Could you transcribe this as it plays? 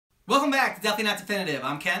Welcome back to Definitely Not Definitive.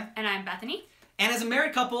 I'm Ken. And I'm Bethany. And as a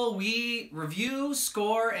married couple, we review,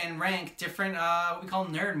 score, and rank different, what we call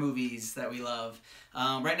nerd movies that we love.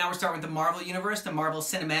 Right now we're starting with the Marvel Universe, the Marvel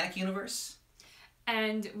Cinematic Universe.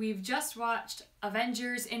 And we've just watched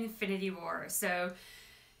Avengers Infinity War. So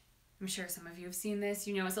I'm sure some of you have seen this.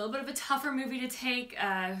 You know it's a little bit of a tougher movie to take,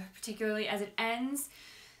 particularly as it ends.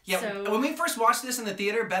 Yeah, so... when we first watched this in the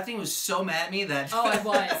theater, Bethany was so mad at me that... Oh, I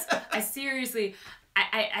was. I seriously...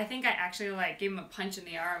 I think I actually gave him a punch in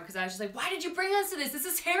the arm because I was just like, why did you bring us to this? This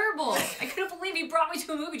is terrible. I couldn't believe you brought me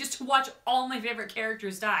to a movie just to watch all my favorite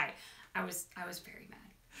characters die. I was very mad.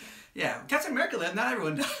 Yeah, Captain America lived. Not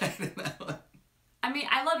everyone died in that one. I mean,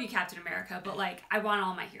 I love you, Captain America, but I want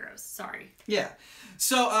all my heroes. Sorry. Yeah.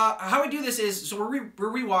 So how we do this is, we're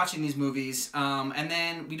rewatching these movies, and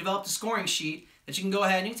then we developed a scoring sheet that you can go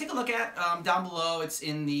ahead and you can take a look at down below. It's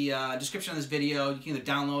in the description of this video. You can either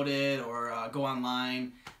download it or go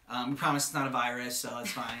online. We promise it's not a virus, so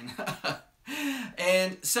it's fine.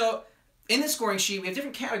 And so in this scoring sheet, we have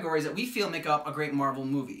different categories that we feel make up a great Marvel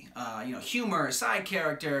movie. Humor, side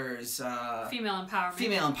characters, female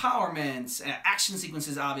empowerment, action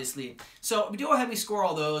sequences, obviously. So we go ahead and we score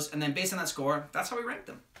all those, and then based on that score, that's how we rank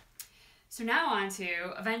them. So now on to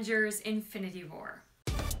Avengers Infinity War.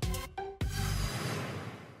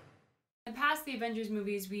 In the past, the Avengers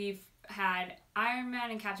movies, we've had Iron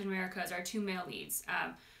Man and Captain America as our two male leads,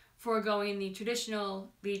 foregoing the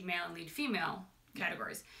traditional lead male and lead female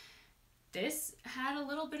categories. This had a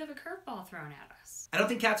little bit of a curveball thrown at us. I don't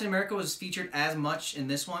think Captain America was featured as much in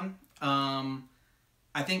this one.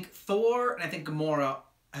 I think Thor and I think Gamora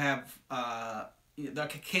have, the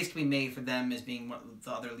case can be made for them as being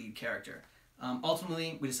the other lead character.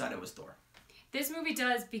 Ultimately, we decided it was Thor. This movie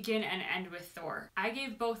does begin and end with Thor. I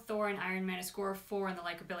gave both Thor and Iron Man a score of 4 in the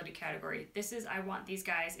likability category. This is, I want these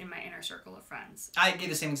guys in my inner circle of friends. I gave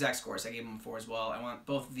the same exact scores. I gave them 4 as well. I want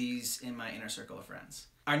both of these in my inner circle of friends.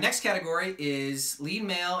 Our next category is lead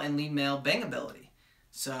male and lead male bangability.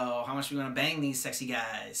 So how much do we want to bang these sexy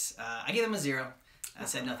guys? I gave them a 0. I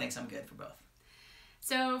said no thanks, I'm good for both.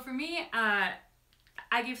 So for me,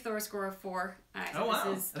 I gave Thor a score of 4. Oh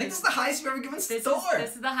wow! I think this is the highest you've ever given Thor.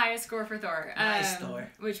 This is the highest score for Thor. Nice, Thor.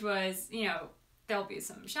 Which was, there'll be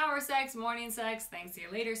some shower sex, morning sex, thanks to you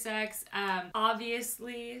later sex.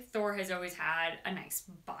 Obviously, Thor has always had a nice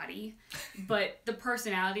body, but the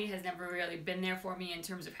personality has never really been there for me in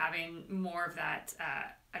terms of having more of that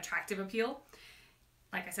attractive appeal.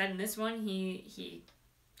 Like I said, in this one, he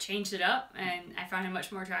changed it up, and I found him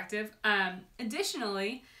much more attractive.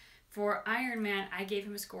 Additionally, for Iron Man, I gave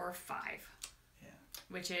him a score of 5. Yeah.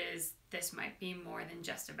 Which is, this might be more than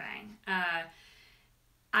just a bang.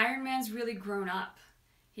 Iron Man's really grown up.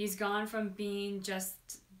 He's gone from being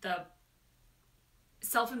just the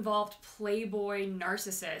self-involved playboy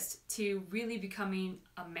narcissist to really becoming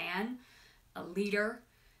a man, a leader,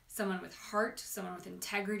 someone with heart, someone with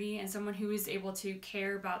integrity, and someone who is able to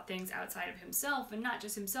care about things outside of himself, and not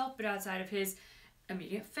just himself, but outside of his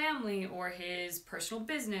immediate family or his personal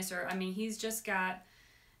business, or he's just got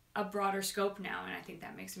a broader scope now, and I think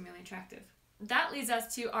that makes him really attractive. That leads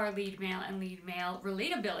us to our lead male and lead male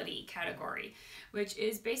relatability category, which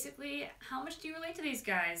is basically how much do you relate to these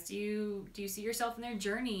guys? Do you see yourself in their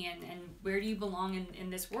journey, and where do you belong in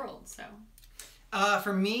this world? So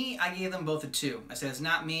for me, I gave them both a 2. I said it's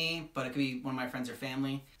not me, but it could be one of my friends or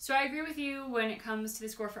family. So I agree with you when it comes to the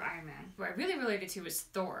score for Iron Man. Who I really related to is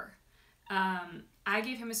Thor. I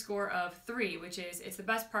gave him a score of 3, which is, it's the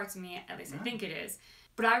best parts of me, at least I think it is.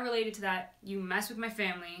 But I related to that, you mess with my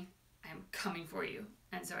family, I'm coming for you.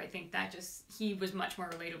 And so I think that he was much more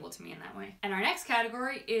relatable to me in that way. And our next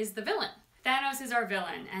category is the villain. Thanos is our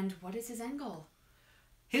villain, and what is his end goal?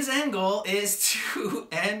 His end goal is to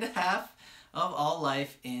end half of all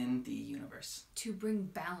life in the universe. To bring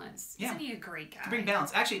balance. Yeah. Isn't he a great guy? To bring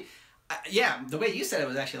balance. Actually, yeah, the way you said it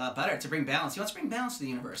was actually a lot better. To bring balance. He wants to bring balance to the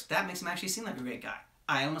universe. That makes him actually seem like a great guy.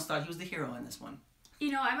 I almost thought he was the hero in this one.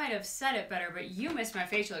 I might have said it better, but you missed my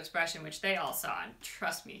facial expression, which they all saw, and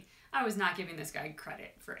trust me, I was not giving this guy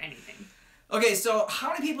credit for anything. Okay, so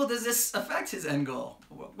how many people does this affect his end goal?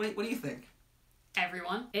 What do you think?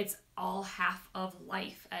 Everyone. It's all half of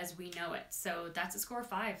life as we know it, so that's a score of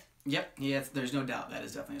 5. Yep, yeah, there's no doubt that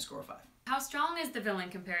is definitely a score of 5. How strong is the villain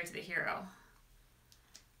compared to the hero?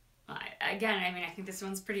 Again, I think this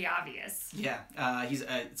one's pretty obvious. Yeah,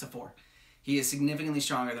 it's a 4. He is significantly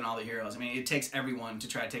stronger than all the heroes. It takes everyone to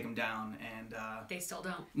try to take him down, and they still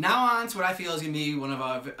don't. Now on to what I feel is going to be one of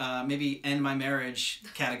our, maybe end my marriage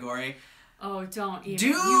category. Oh, don't even.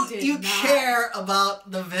 Do you care about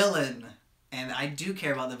the villain? And I do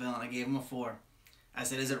care about the villain. I gave him a 4. I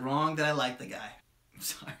said, is it wrong that I like the guy? I'm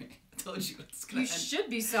sorry. told you it's gonna You should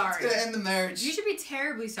be sorry. It's gonna end the marriage. You should be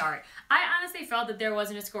terribly sorry. I honestly felt that there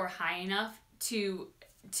wasn't a score high enough to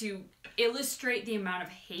illustrate the amount of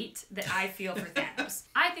hate that I feel for Thanos.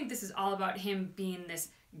 I think this is all about him being this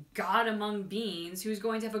god among beings who's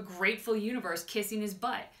going to have a grateful universe kissing his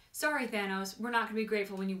butt. Sorry, Thanos, we're not going to be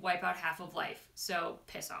grateful when you wipe out half of life, so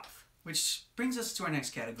piss off. Which brings us to our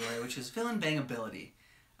next category, which is villain bangability.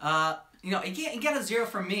 You know, you get a 0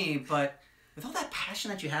 from me, but with all that passion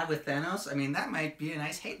that you have with Thanos, I mean, that might be a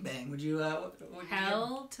nice hate bang. Would you,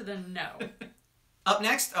 Hell to the no. Up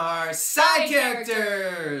next are side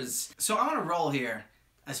characters! So I'm on a roll here,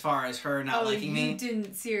 as far as her not liking me. Oh, you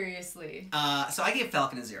didn't, seriously. So I gave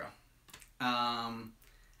Falcon a 0.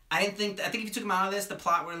 I think if you took him out of this, the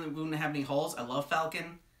plot wouldn't have any holes. I love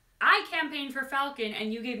Falcon. I campaigned for Falcon,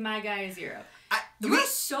 and you gave my guy a 0. You're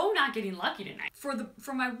so not getting lucky tonight.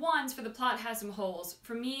 For my ones, for the plot has some holes.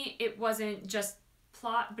 For me, it wasn't just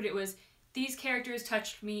plot, but it was these characters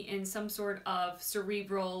touched me in some sort of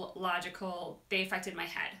cerebral, logical, they affected my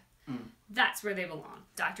head. That's where they belong.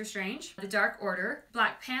 Doctor Strange, The Dark Order,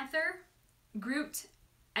 Black Panther, Groot,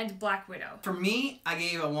 and Black Widow. For me, I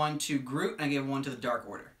gave a 1 to Groot, and I gave a 1 to the Dark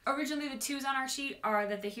Order. Originally, the 2s on our sheet are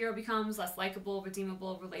that the hero becomes less likable,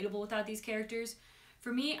 redeemable, relatable without these characters.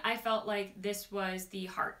 For me, I felt like this was the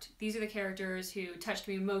heart. These are the characters who touched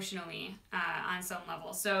me emotionally on some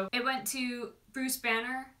level. So it went to Bruce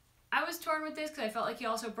Banner. I was torn with this because I felt like he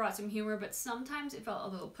also brought some humor, but sometimes it felt a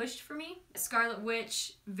little pushed for me. Scarlet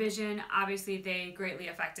Witch, Vision, obviously they greatly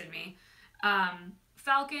affected me.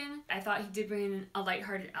 Falcon, I thought he did bring in a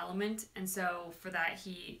lighthearted element, and so for that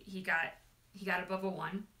he got above a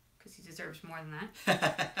 1 because he deserves more than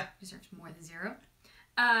that. Deserves more than 0.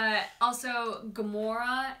 Also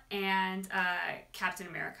Gamora and Captain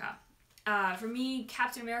America. For me,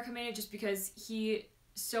 Captain America made it just because he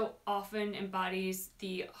so often embodies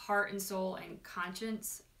the heart and soul and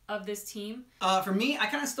conscience of this team. For me, I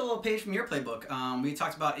kind of stole a page from your playbook. We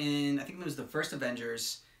talked about I think it was the first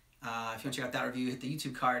Avengers. If you want to check out that review, hit the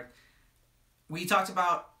YouTube card. We talked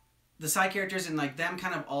about the side characters and like them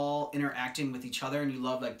kind of all interacting with each other, and you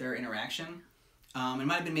love like their interaction. It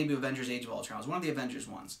might have been maybe Avengers Age of Ultron. It was one of the Avengers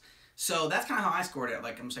ones. So that's kind of how I scored it.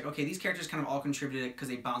 Like, I'm just like, okay, these characters kind of all contributed because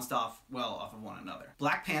they bounced off of one another.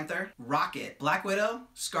 Black Panther, Rocket, Black Widow,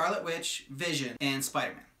 Scarlet Witch, Vision, and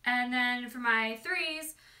Spider-Man. And then for my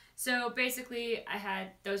 3s, so basically I had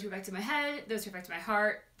those who affected my head, those who affected my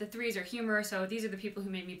heart. The 3s are humor, so these are the people who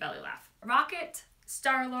made me belly laugh. Rocket,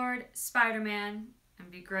 Star-Lord, Spider-Man,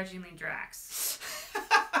 and begrudgingly Drax.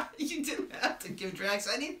 You didn't have to give Drax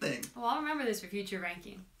anything. Well, I'll remember this for future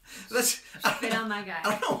ranking. Spit on my guy.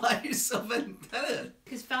 I don't know why you're so vendetta.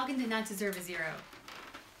 Because Falcon did not deserve a 0.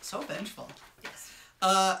 So vengeful. Yes.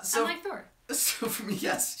 So unlike Thor. So for me,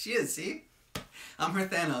 yes, she is. See, I'm her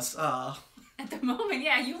Thanos. At the moment,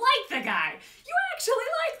 yeah, you like the guy. You actually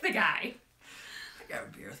like the guy. I got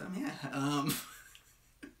a beer with him. Yeah.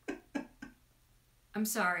 I'm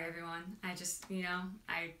sorry, everyone. I just,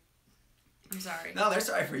 I'm sorry. No, they're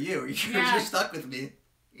sorry for you. You're stuck with me.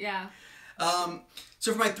 Yeah.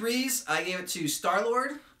 So for my 3s, I gave it to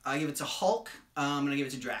Star-Lord, I gave it to Hulk, and I gave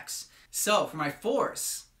it to Drax. So for my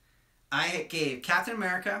 4s, I gave Captain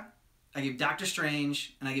America, I gave Doctor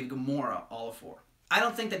Strange, and I gave Gamora all of 4. I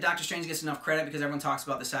don't think that Doctor Strange gets enough credit because everyone talks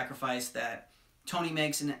about the sacrifice that Tony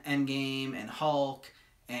makes in Endgame, and Hulk,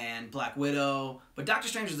 and Black Widow, but Doctor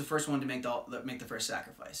Strange was the first one to make the first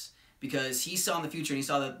sacrifice because he saw in the future and he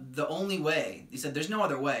saw that the only way, he said there's no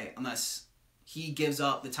other way unless he gives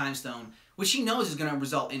up the time stone, which he knows is going to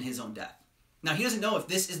result in his own death. Now, he doesn't know if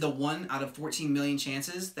this is the 1 out of 14 million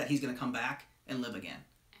chances that he's going to come back and live again,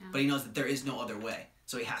 but he knows that there is no other way,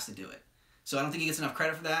 so he has to do it. So I don't think he gets enough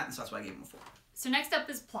credit for that, and so that's why I gave him a 4. So next up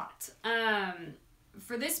is plot.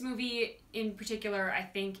 For this movie in particular, I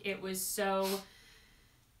think it was so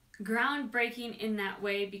groundbreaking in that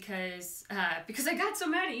way because I got so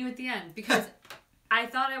mad at you at the end because I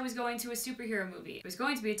thought I was going to a superhero movie. It was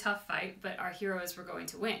going to be a tough fight, but our heroes were going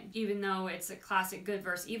to win, even though it's a classic good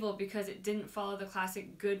versus evil because it didn't follow the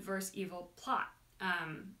classic good versus evil plot.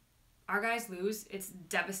 Our guys lose. It's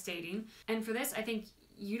devastating. And for this, I think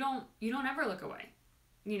you don't ever look away.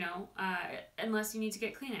 Unless you need to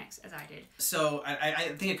get Kleenex, as I did. So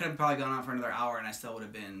I think it could have probably gone on for another hour, and I still would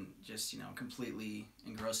have been just, completely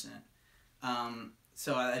engrossed in it.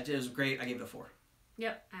 So it was great. I gave it a 4.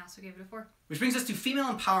 Yep, I also gave it a 4. Which brings us to female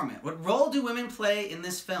empowerment. What role do women play in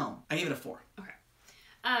this film? I gave it a 4.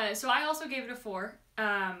 Okay. So I also gave it a 4.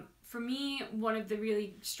 For me, one of the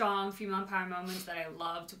really strong female empowerment moments that I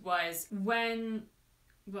loved was when...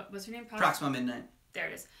 What's her name? Proxima Midnight. There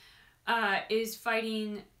it is. Is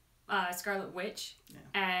fighting Scarlet Witch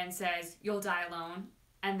and says, "You'll die alone,"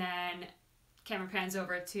 and then camera pans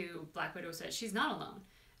over to Black Widow, says she's not alone.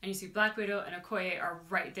 And you see Black Widow and Okoye are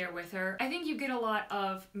right there with her. I think you get a lot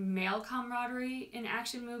of male camaraderie in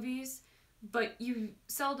action movies, but you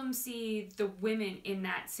seldom see the women in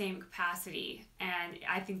that same capacity. And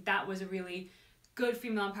I think that was a really good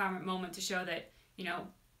female empowerment moment to show that, you know,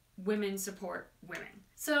 women support women.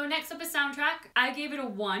 So next up is soundtrack. I gave it a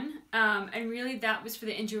 1, and really that was for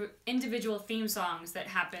the individual theme songs that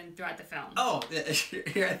happened throughout the film. Oh,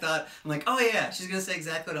 here I thought, I'm like, oh yeah, she's going to say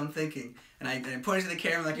exactly what I'm thinking. And I pointed to the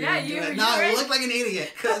camera like, you're going to do it. No, I look like an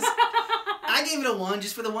idiot, because I gave it a 1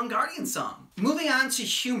 just for the one Guardian song. Moving on to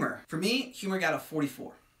humor. For me, humor got a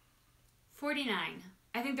 44. 49.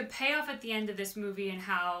 I think the payoff at the end of this movie and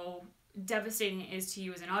how devastating it is to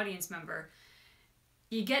you as an audience member,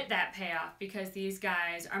 you get that payoff because these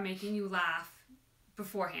guys are making you laugh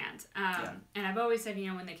beforehand. And I've always said, you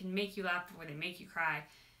know, when they can make you laugh before they make you cry,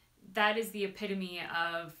 that is the epitome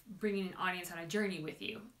of bringing an audience on a journey with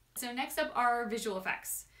you. So next up are visual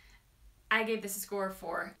effects. I gave this a score of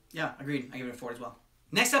 4. Yeah, agreed. I gave it a 4 as well.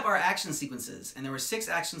 Next up are action sequences. And there were 6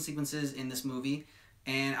 action sequences in this movie.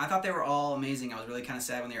 And I thought they were all amazing. I was really kind of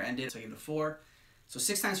sad when they were ended, so I gave it a 4. So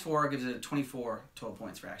 6 times 4 gives it a 24 total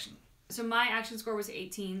points for action. So my action score was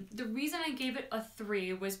 18. The reason I gave it a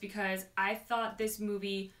 3 was because I thought this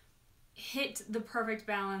movie hit the perfect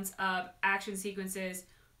balance of action sequences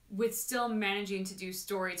with still managing to do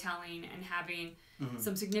storytelling and having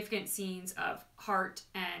some significant scenes of heart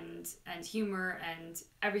and humor and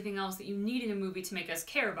everything else that you need in a movie to make us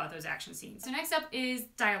care about those action scenes. So next up is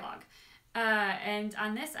dialogue. And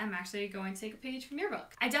on this, I'm actually going to take a page from your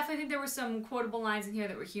book. I definitely think there were some quotable lines in here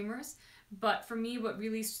that were humorous, but for me, what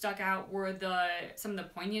really stuck out were some of the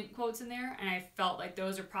poignant quotes in there, and I felt like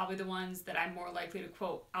those are probably the ones that I'm more likely to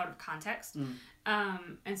quote out of context.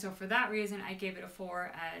 And so for that reason, I gave it a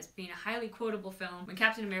 4 as being a highly quotable film. When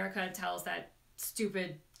Captain America tells that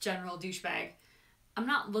stupid general douchebag, I'm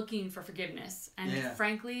not looking for forgiveness, and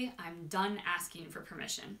frankly, I'm done asking for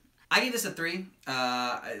permission. I gave this a 3.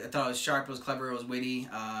 I thought it was sharp, it was clever, it was witty.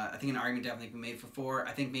 I think an argument definitely can be made for 4.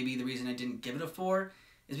 I think maybe the reason I didn't give it a 4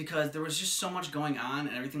 is because there was just so much going on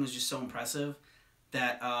and everything was just so impressive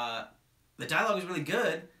that the dialogue was really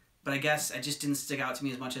good, but I guess it just didn't stick out to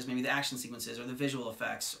me as much as maybe the action sequences or the visual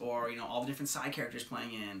effects or, you know, all the different side characters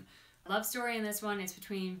playing in. Love story in this one is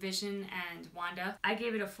between Vision and Wanda. I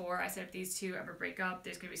gave it a 4. I said if these two ever break up,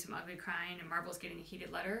 there's going to be some ugly crying, and Marvel's getting a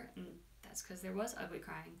heated letter, and that's because there was ugly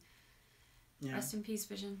crying. Yeah. Rest in peace,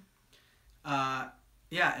 Vision. Yeah,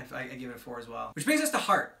 I give it a 4 as well. Which brings us to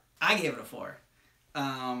heart. I gave it a 4.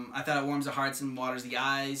 I thought it warms the hearts and waters the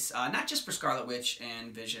eyes, not just for Scarlet Witch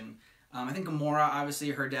and Vision. I think Gamora, obviously,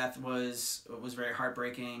 her death was very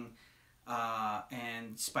heartbreaking.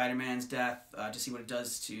 And Spider-Man's death, to see what it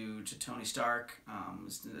does to Tony Stark,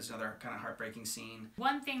 is another kind of heartbreaking scene.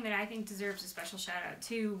 One thing that I think deserves a special shout out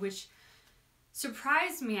too, which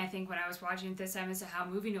surprised me, I think, when I was watching it this time as to how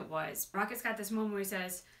moving it was. Rocket's got this moment where he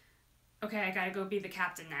says, okay, I gotta go be the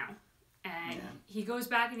captain now. And he goes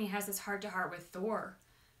back and he has this heart-to-heart with Thor.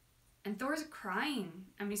 And Thor's crying.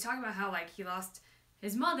 I mean, he's talking about how, like, he lost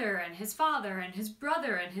his mother and his father and his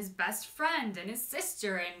brother and his best friend and his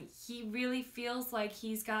sister, and he really feels like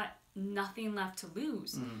he's got nothing left to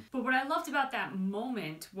lose. But what I loved about that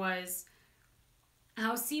moment was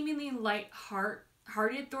how seemingly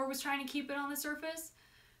light-hearted Thor was trying to keep it on the surface,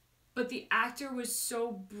 but the actor was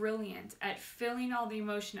so brilliant at filling all the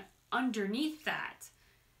emotion underneath that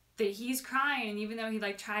he's crying, and even though he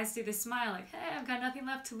like tries to do the smile like, hey, I've got nothing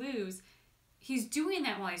left to lose, he's doing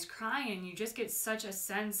that while he's crying, and you just get such a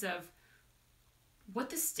sense of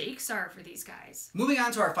what the stakes are for these guys. Moving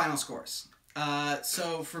on to our final scores.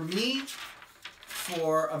 So for me,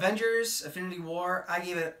 for Avengers Infinity War, I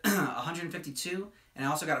gave it 152, and I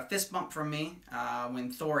also got a fist bump from me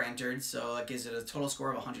when Thor entered, so that gives it a total score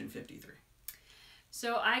of 153.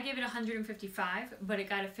 So I gave it 155, but it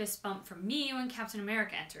got a fist bump from me when Captain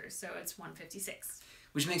America enters, so it's 156.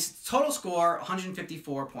 Which makes the total score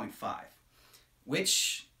 154.5,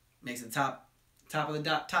 which makes it top of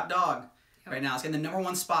the top dog right now. It's getting the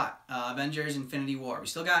 #1 spot, Avengers Infinity War. We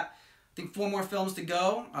still got, I think, 4 more films to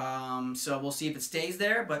go, so we'll see if it stays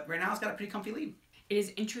there, but right now it's got a pretty comfy lead. It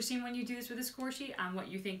is interesting when you do this with a score sheet on what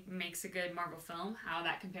you think makes a good Marvel film, how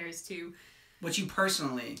that compares to what you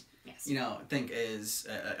personally think is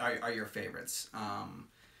are your favorites.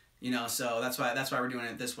 So that's why we're doing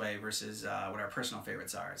it this way versus what our personal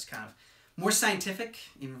favorites are. It's kind of more scientific,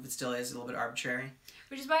 even if it still is a little bit arbitrary.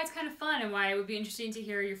 Which is why it's kind of fun and why it would be interesting to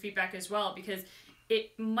hear your feedback as well, because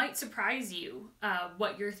it might surprise you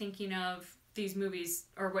what you're thinking of these movies,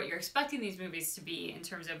 or what you're expecting these movies to be in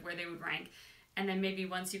terms of where they would rank. And then maybe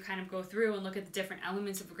once you kind of go through and look at the different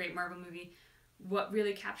elements of a great Marvel movie, what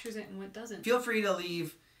really captures it and what doesn't. Feel free to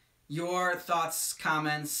leave your thoughts,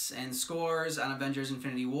 comments, and scores on Avengers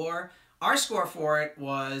Infinity War. Our score for it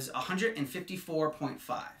was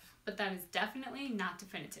 154.5. But that is definitely not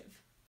definitive.